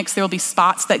 2 clinics, there will be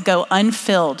spots that go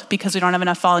unfilled because we don't have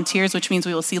enough volunteers, which means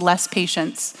we will see less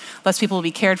patients, less people will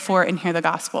be cared for and hear the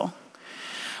gospel.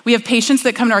 We have patients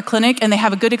that come to our clinic and they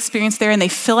have a good experience there, and they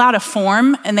fill out a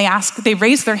form and they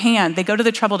raise their hand. They go to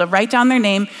the trouble to write down their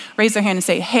name, raise their hand and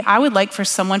say, hey, I would like for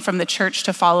someone from the church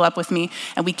to follow up with me.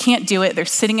 And we can't do it. They're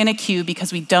sitting in a queue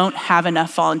because we don't have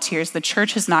enough volunteers. The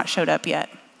church has not showed up yet.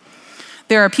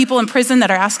 There are people in prison that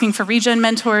are asking for regen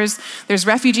mentors. There's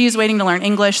refugees waiting to learn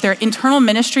English. There are internal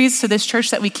ministries to this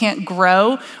church that we can't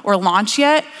grow or launch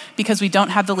yet because we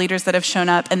don't have the leaders that have shown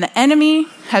up. And the enemy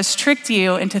has tricked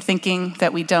you into thinking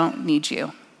that we don't need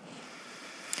you.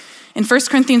 In 1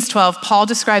 Corinthians 12, Paul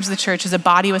describes the church as a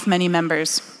body with many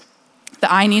members.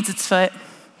 The eye needs its foot.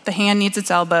 The hand needs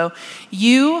its elbow.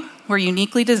 You were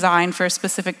uniquely designed for a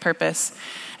specific purpose.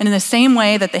 And in the same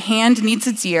way that the hand needs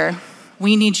its ear,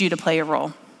 we need you to play a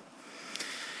role.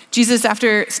 Jesus,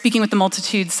 after speaking with the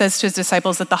multitude, says to his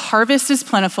disciples that the harvest is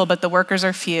plentiful, but the workers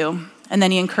are few. And then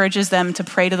he encourages them to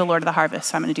pray to the Lord of the harvest.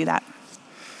 So I'm going to do that.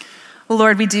 Well,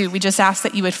 Lord, we just ask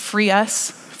that you would free us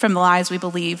from the lies we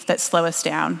believe that slow us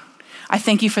down. I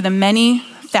thank you for the many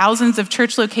thousands of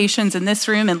church locations in this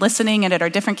room and listening and at our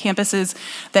different campuses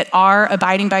that are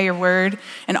abiding by your word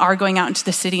and are going out into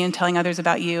the city and telling others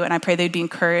about you. And I pray they'd be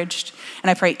encouraged. And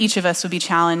I pray each of us would be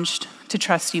challenged to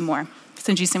trust you more. It's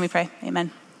in Jesus' name we pray.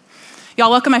 Amen.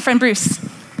 Y'all welcome my friend Bruce.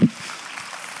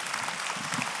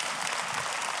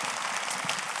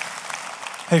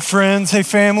 Hey friends, hey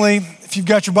family. If you've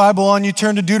got your Bible on you,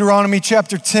 turn to Deuteronomy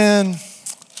chapter 10.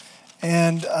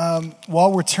 And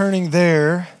while we're turning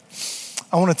there,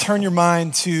 I want to turn your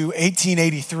mind to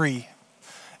 1883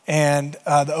 and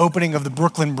the opening of the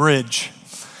Brooklyn Bridge.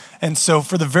 And so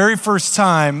for the very first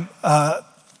time,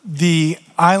 the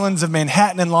islands of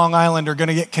Manhattan and Long Island are going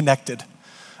to get connected.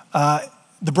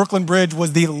 The Brooklyn Bridge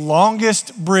was the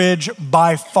longest bridge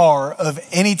by far of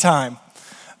any time,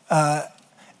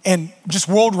 and just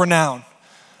world renowned.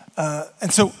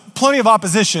 And so plenty of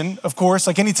opposition, of course,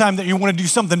 like anytime that you want to do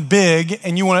something big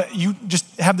and you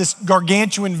just have this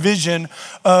gargantuan vision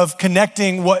of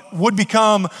connecting what would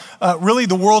become really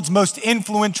the world's most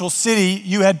influential city.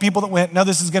 You had people that went, no,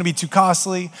 this is going to be too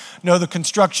costly. No, the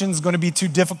construction's going to be too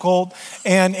difficult.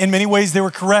 And in many ways they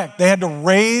were correct. They had to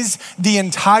raise the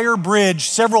entire bridge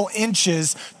several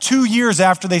inches 2 years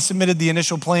after they submitted the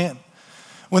initial plan.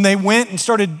 When they went and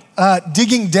started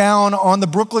digging down on the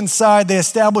Brooklyn side, they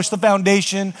established the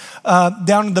foundation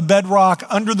down in the bedrock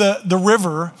under the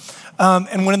river.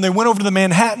 And when they went over to the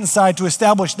Manhattan side to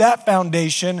establish that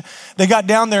foundation, they got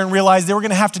down there and realized they were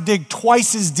going to have to dig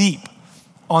twice as deep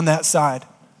on that side.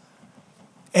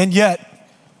 And yet,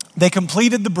 they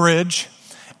completed the bridge,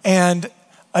 and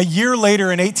a year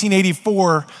later in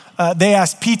 1884, they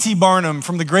asked P.T. Barnum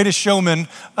from The Greatest Showman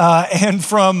and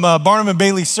from Barnum and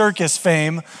Bailey Circus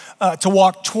fame to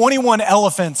walk 21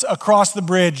 elephants across the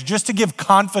bridge just to give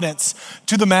confidence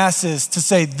to the masses to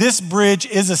say, this bridge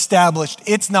is established.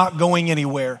 It's not going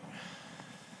anywhere.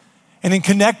 And in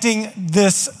connecting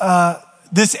this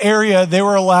area, they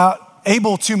were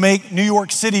able to make New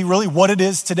York City really what it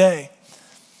is today.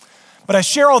 But I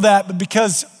share all that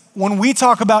because when we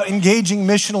talk about engaging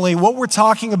missionally, what we're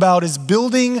talking about is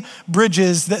building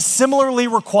bridges that similarly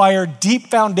require deep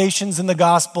foundations in the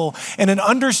gospel and an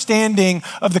understanding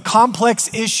of the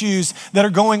complex issues that are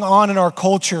going on in our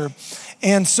culture.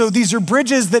 And so these are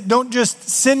bridges that don't just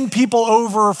send people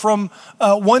over from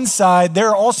one side,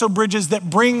 they're also bridges that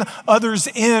bring others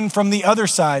in from the other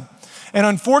side. And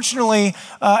unfortunately,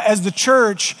 as the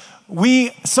church,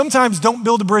 we sometimes don't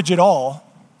build a bridge at all.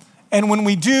 And when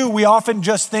we do, we often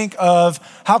just think of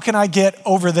how can I get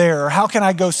over there? Or how can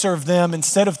I go serve them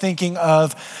instead of thinking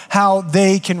of how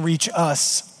they can reach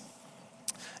us?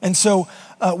 And so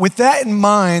with that in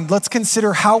mind, let's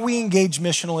consider how we engage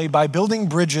missionally by building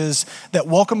bridges that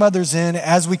welcome others in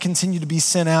as we continue to be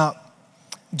sent out.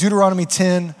 Deuteronomy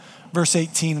 10, verse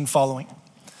 18 and following.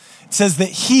 It says that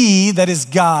he, that is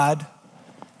God,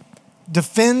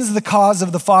 defends the cause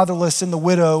of the fatherless and the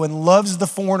widow and loves the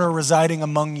foreigner residing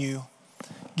among you,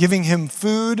 giving him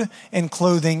food and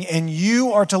clothing, and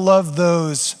you are to love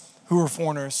those who are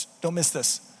foreigners. Don't miss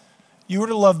this. You are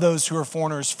to love those who are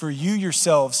foreigners, for you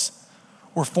yourselves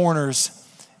were foreigners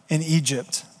in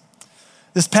Egypt.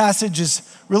 This passage is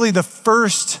really the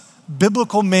first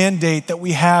biblical mandate that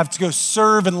we have to go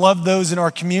serve and love those in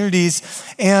our communities.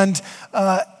 And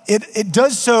it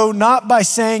does so not by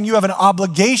saying you have an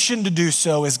obligation to do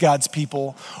so as God's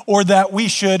people, or that we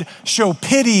should show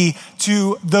pity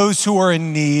to those who are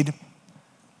in need.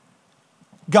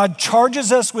 God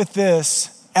charges us with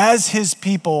this as his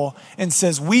people and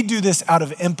says we do this out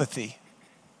of empathy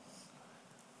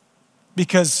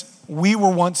because we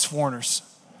were once foreigners.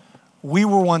 We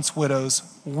were once widows.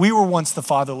 We were once the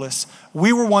fatherless.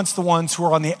 We were once the ones who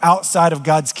were on the outside of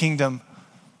God's kingdom.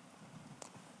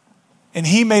 And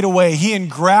he made a way. He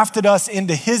engrafted us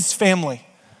into his family,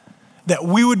 that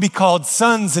we would be called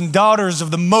sons and daughters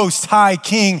of the Most High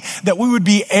King, that we would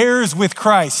be heirs with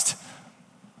Christ.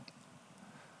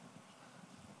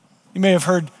 You may have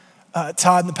heard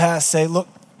Todd in the past say, look,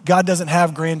 God doesn't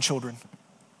have grandchildren.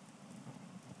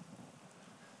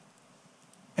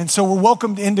 And so we're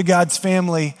welcomed into God's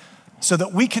family so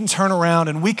that we can turn around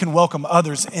and we can welcome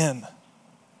others in.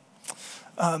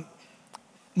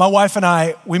 My wife and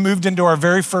I, we moved into our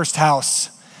very first house,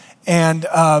 and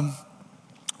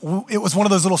it was one of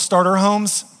those little starter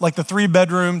homes, like the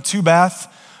 3-bedroom,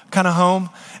 2-bath kind of home.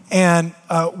 And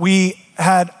we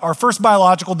had our first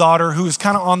biological daughter who was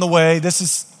kind of on the way. This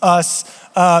is us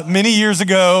many years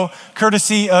ago,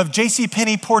 courtesy of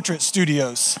JCPenney Portrait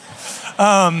Studios.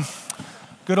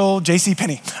 Good old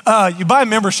JCPenney. You buy a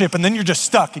membership and then you're just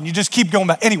stuck and you just keep going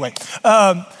back. Anyway,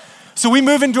 so we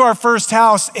move into our first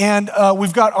house and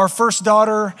we've got our first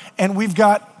daughter and we've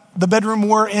got the bedroom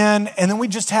we're in, and then we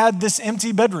just had this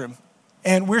empty bedroom.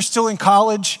 And we're still in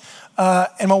college,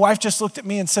 and my wife just looked at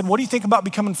me and said, what do you think about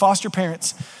becoming foster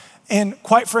parents? And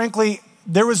quite frankly,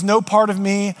 there was no part of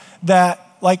me that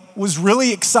was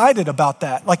really excited about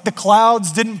that. Like the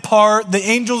clouds didn't part, the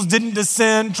angels didn't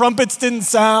descend, trumpets didn't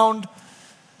sound.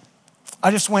 I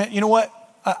just went, you know what?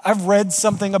 I've read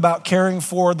something about caring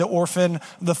for the orphan,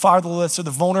 the fatherless, or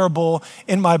the vulnerable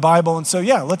in my Bible. And so,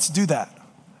 yeah, let's do that.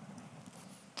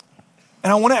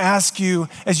 And I want to ask you,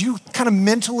 as you kind of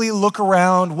mentally look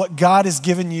around what God has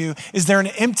given you, is there an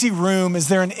empty room? Is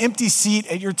there an empty seat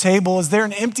at your table? Is there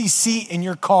an empty seat in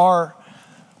your car?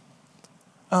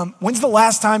 When's the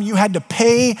last time you had to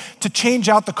pay to change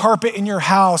out the carpet in your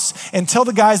house and tell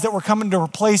the guys that were coming to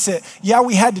replace it, yeah,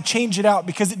 we had to change it out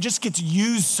because it just gets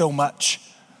used so much?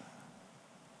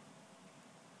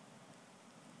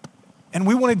 And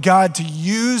we wanted God to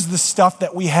use the stuff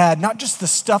that we had, not just the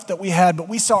stuff that we had, but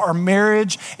we saw our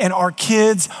marriage and our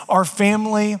kids, our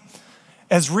family,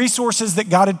 as resources that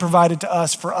God had provided to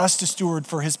us for us to steward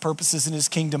for his purposes in his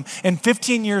kingdom. And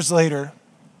 15 years later,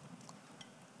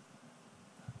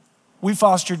 we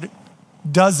fostered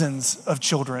dozens of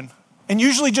children, and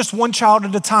usually just one child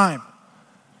at a time.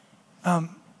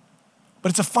 But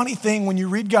it's a funny thing when you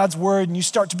read God's word and you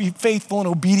start to be faithful and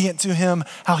obedient to him,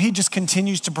 how he just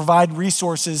continues to provide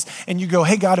resources. And you go,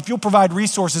 hey, God, if you'll provide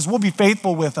resources, we'll be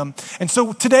faithful with them. And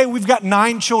so today we've got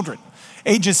 9 children,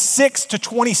 ages 6 to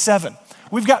 27.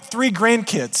 We've got 3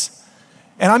 grandkids,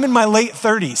 and I'm in my late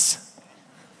 30s.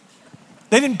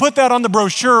 They didn't put that on the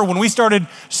brochure when we started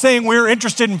saying we were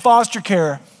interested in foster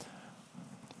care.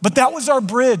 But that was our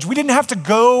bridge. We didn't have to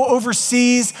go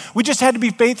overseas. We just had to be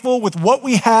faithful with what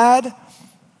we had.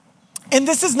 And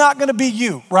this is not gonna be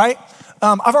you, right?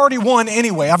 I've already won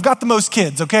anyway. I've got the most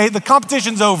kids, okay? The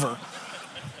competition's over.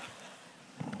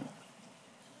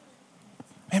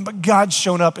 But God's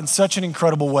shown up in such an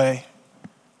incredible way.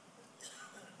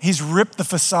 He's ripped the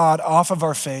facade off of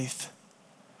our faith.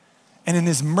 and in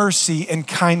his mercy and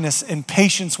kindness and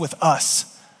patience with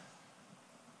us,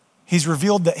 he's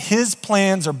revealed that his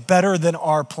plans are better than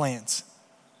our plans.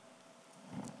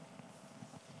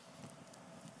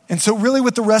 And so really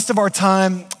with the rest of our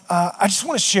time, I just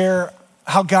want to share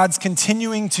how God's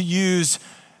continuing to use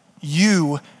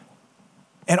you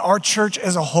and our church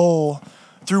as a whole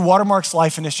through Watermark's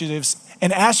life initiatives,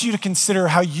 and ask you to consider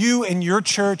how you and your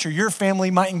church or your family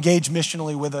might engage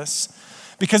missionally with us.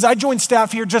 Because I joined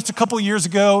staff here just a couple years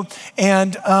ago,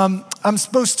 and I'm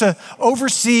supposed to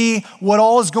oversee what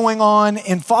all is going on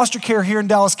in foster care here in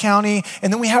Dallas County.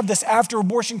 And then we have this after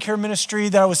abortion care ministry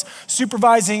that I was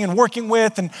supervising and working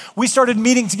with. And we started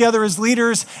meeting together as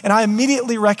leaders. And I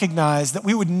immediately recognized that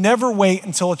we would never wait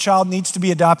until a child needs to be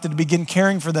adopted to begin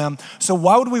caring for them. So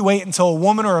why would we wait until a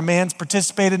woman or a man's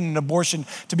participated in an abortion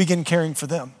to begin caring for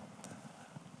them?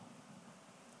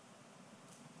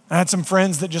 I had some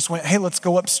friends that just went, hey, let's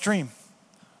go upstream.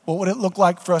 What would it look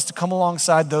like for us to come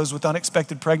alongside those with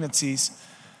unexpected pregnancies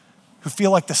who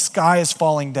feel like the sky is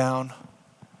falling down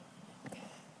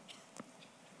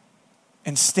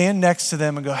and stand next to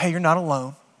them and go, hey, you're not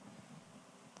alone.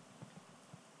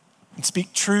 And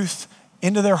speak truth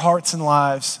into their hearts and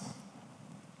lives.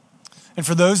 And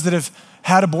for those that have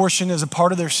had abortion as a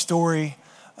part of their story,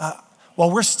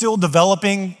 while we're still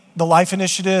developing the Life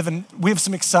Initiative, and we have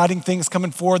some exciting things coming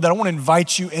forward that I want to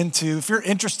invite you into. If you're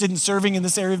interested in serving in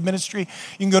this area of ministry,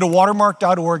 you can go to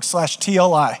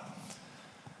watermark.org/TLI.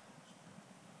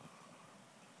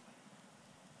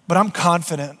 But I'm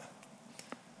confident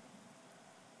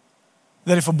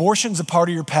that if abortion's a part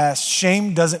of your past,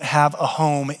 shame doesn't have a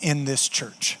home in this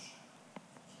church.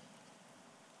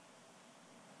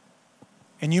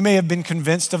 And you may have been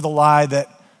convinced of the lie that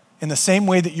in the same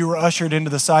way that you were ushered into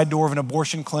the side door of an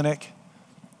abortion clinic,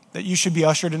 that you should be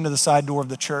ushered into the side door of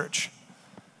the church.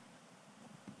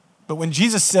 But when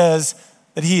Jesus says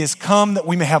that he has come that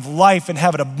we may have life and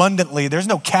have it abundantly, there's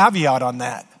no caveat on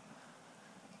that.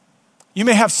 You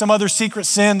may have some other secret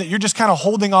sin that you're just kind of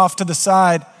holding off to the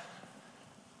side.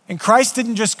 And Christ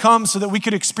didn't just come so that we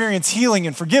could experience healing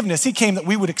and forgiveness. He came that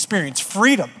we would experience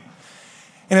freedom.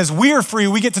 And as we are free,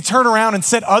 we get to turn around and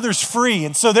set others free.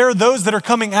 And so there are those that are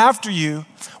coming after you.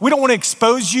 We don't want to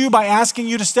expose you by asking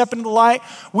you to step into the light.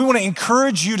 We want to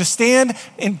encourage you to stand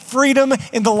in freedom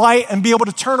in the light and be able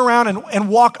to turn around and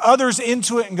walk others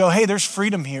into it and go, hey, there's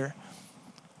freedom here.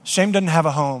 Shame doesn't have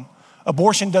a home.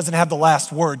 Abortion doesn't have the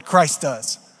last word. Christ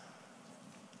does.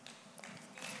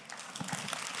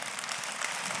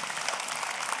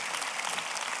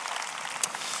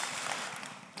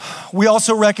 We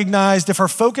also recognized if our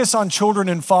focus on children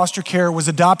in foster care was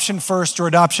adoption first or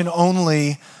adoption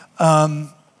only, and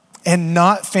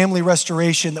not family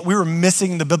restoration, that we were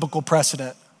missing the biblical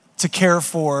precedent to care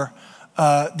for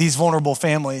these vulnerable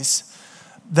families.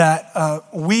 That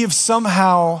we have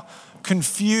somehow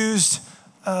confused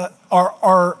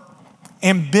our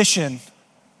ambition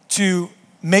to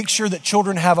make sure that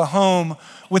children have a home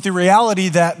with the reality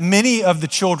that many of the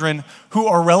children who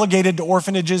are relegated to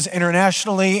orphanages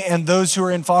internationally and those who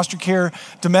are in foster care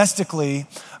domestically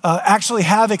actually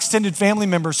have extended family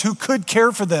members who could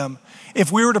care for them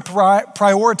if we were to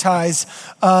prioritize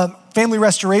family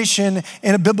restoration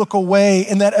in a biblical way,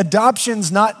 and that adoption's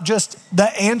not just the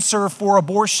answer for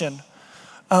abortion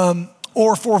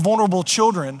or for vulnerable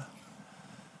children.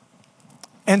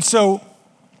 And so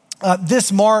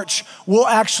this March, we'll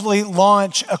actually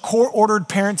launch a court-ordered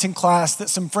parenting class that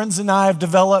some friends and I have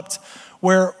developed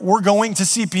where we're going to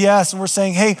CPS and we're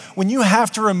saying, hey, when you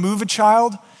have to remove a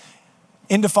child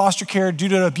into foster care due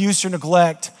to abuse or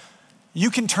neglect, you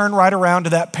can turn right around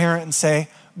to that parent and say,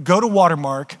 go to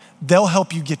Watermark, they'll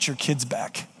help you get your kids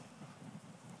back.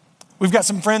 We've got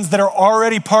some friends that are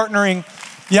already partnering,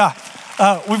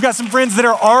 we've got some friends that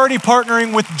are already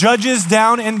partnering with judges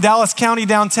down in Dallas County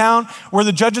downtown where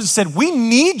the judges said, we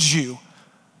need you.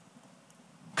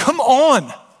 Come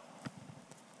on.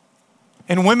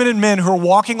 And women and men who are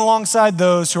walking alongside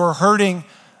those who are hurting,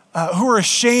 who are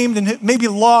ashamed and maybe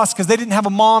lost because they didn't have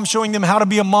a mom showing them how to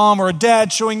be a mom or a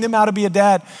dad showing them how to be a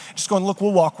dad. Just going, look,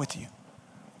 we'll walk with you.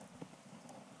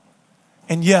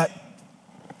 And yet,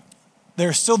 there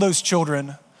are still those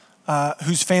children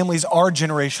whose families are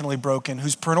generationally broken,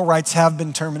 whose parental rights have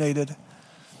been terminated.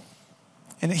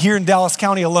 And here in Dallas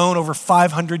County alone, over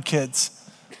 500 kids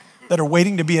that are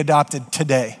waiting to be adopted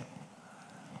today.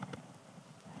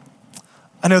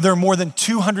 I know there are more than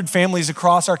 200 families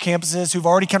across our campuses who've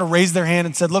already kind of raised their hand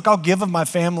and said, look, I'll give of my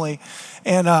family.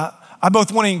 And I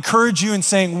both want to encourage you in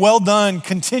saying, well done,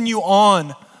 continue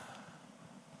on.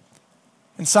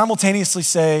 And simultaneously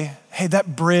say, hey,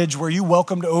 that bridge where you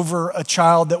welcomed over a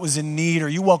child that was in need or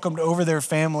you welcomed over their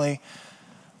family,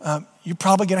 you're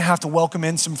probably gonna have to welcome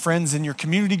in some friends in your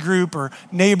community group or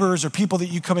neighbors or people that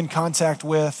you come in contact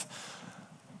with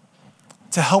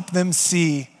to help them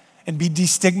see and be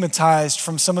destigmatized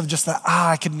from some of just the,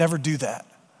 I could never do that.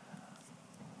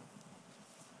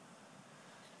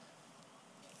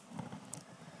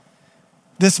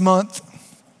 This month,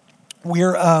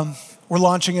 we're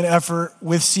launching an effort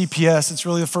with CPS. It's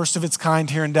really the first of its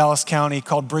kind here in Dallas County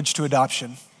called Bridge to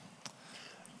Adoption.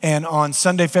 And on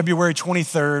Sunday, February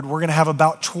 23rd, we're gonna have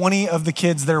about 20 of the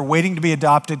kids that are waiting to be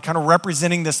adopted, kind of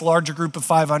representing this larger group of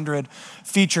 500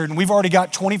 featured. And we've already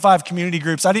got 25 community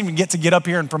groups. I didn't even get up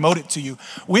here and promote it to you.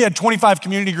 We had 25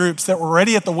 community groups that were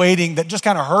already at the waiting that just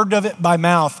kind of heard of it by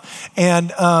mouth.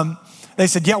 And they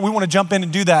said, yeah, we want to jump in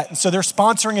and do that. And so they're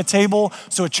sponsoring a table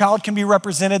so a child can be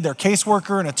represented. Their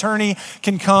caseworker, an attorney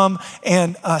can come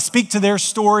and speak to their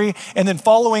story. And then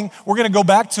following, we're going to go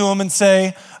back to them and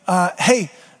say, hey,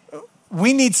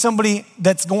 we need somebody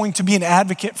that's going to be an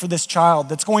advocate for this child,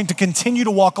 that's going to continue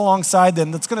to walk alongside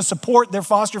them, that's going to support their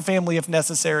foster family if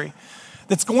necessary,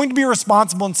 that's going to be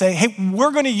responsible and say, hey,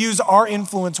 we're going to use our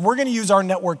influence, we're going to use our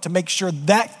network to make sure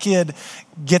that kid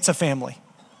gets a family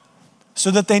so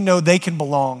that they know they can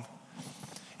belong.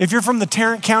 If you're from the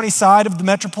Tarrant County side of the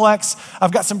Metroplex,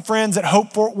 I've got some friends at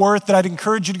Hope Fort Worth that I'd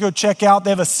encourage you to go check out. They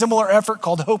have a similar effort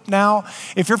called Hope Now.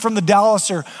 If you're from the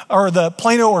Dallas or the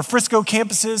Plano or Frisco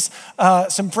campuses,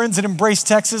 some friends at Embrace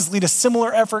Texas lead a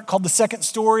similar effort called The Second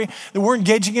Story that we're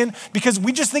engaging in because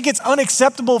we just think it's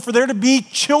unacceptable for there to be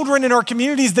children in our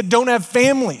communities that don't have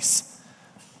families.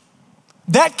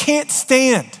 That can't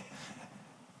stand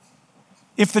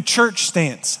if the church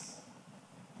stands.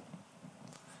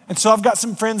 And so I've got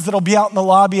some friends that'll be out in the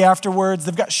lobby afterwards.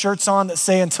 They've got shirts on that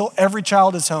say, until every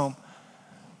child is home.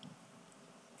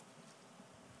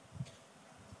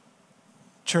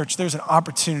 Church, there's an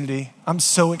opportunity. I'm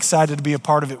so excited to be a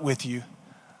part of it with you.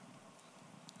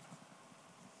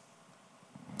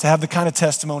 To have the kind of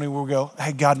testimony where we go,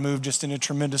 hey, God moved just in a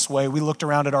tremendous way. We looked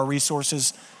around at our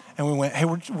resources and we went, hey,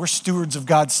 we're stewards of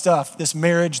God's stuff. This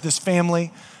marriage, this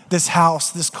family, this house,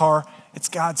 this car, it's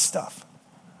God's stuff.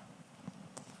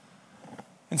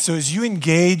 And so as you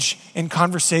engage in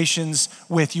conversations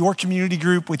with your community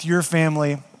group, with your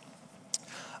family,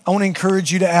 I want to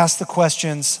encourage you to ask the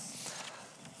questions,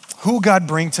 who will God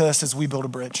bring to us as we build a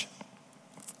bridge?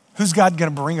 Who's God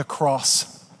going to bring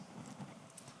across?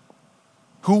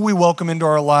 Who will we welcome into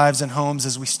our lives and homes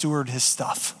as we steward his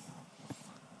stuff?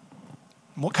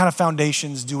 What kind of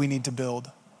foundations do we need to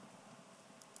build?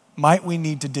 Might we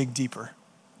need to dig deeper?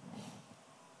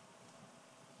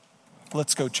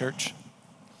 Let's go, church.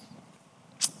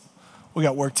 We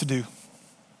got work to do.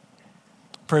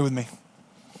 Pray with me.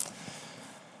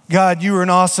 God, you are an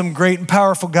awesome, great, and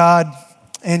powerful God,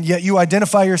 and yet you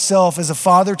identify yourself as a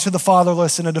father to the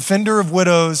fatherless and a defender of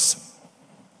widows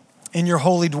in your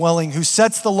holy dwelling, who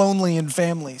sets the lonely in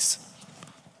families.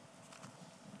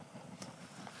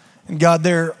 And God,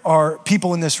 there are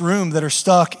people in this room that are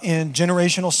stuck in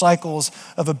generational cycles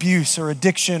of abuse or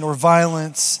addiction or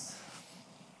violence,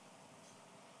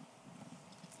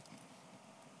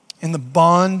 in the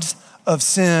bond of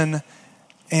sin,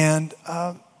 and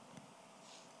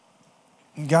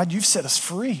God, you've set us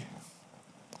free.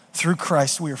 Through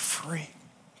Christ, we are free.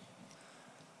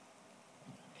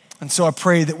 And so I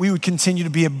pray that we would continue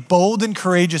to be a bold and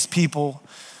courageous people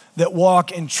that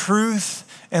walk in truth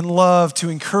and love, to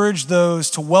encourage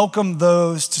those, to welcome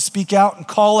those, to speak out and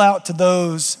call out to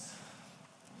those,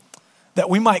 that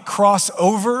we might cross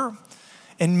over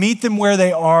and meet them where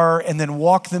they are and then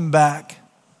walk them back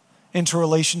into a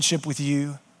relationship with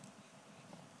you.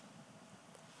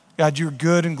 God, you're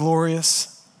good and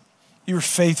glorious. You're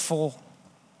faithful.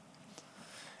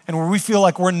 And where we feel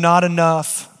like we're not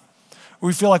enough, where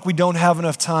we feel like we don't have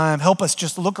enough time, help us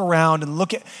just look around and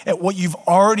look at what you've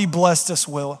already blessed us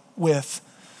with,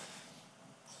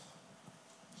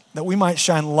 that we might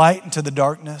shine light into the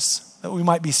darkness, that we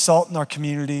might be salt in our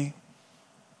community.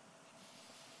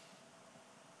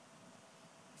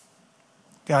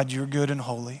 God, you're good and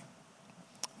holy.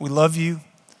 We love you.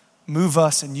 Move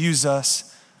us and use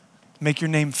us to make your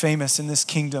name famous in this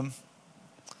kingdom.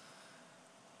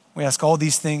 We ask all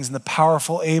these things in the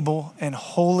powerful, able, and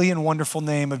holy and wonderful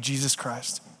name of Jesus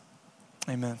Christ.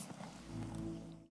 Amen.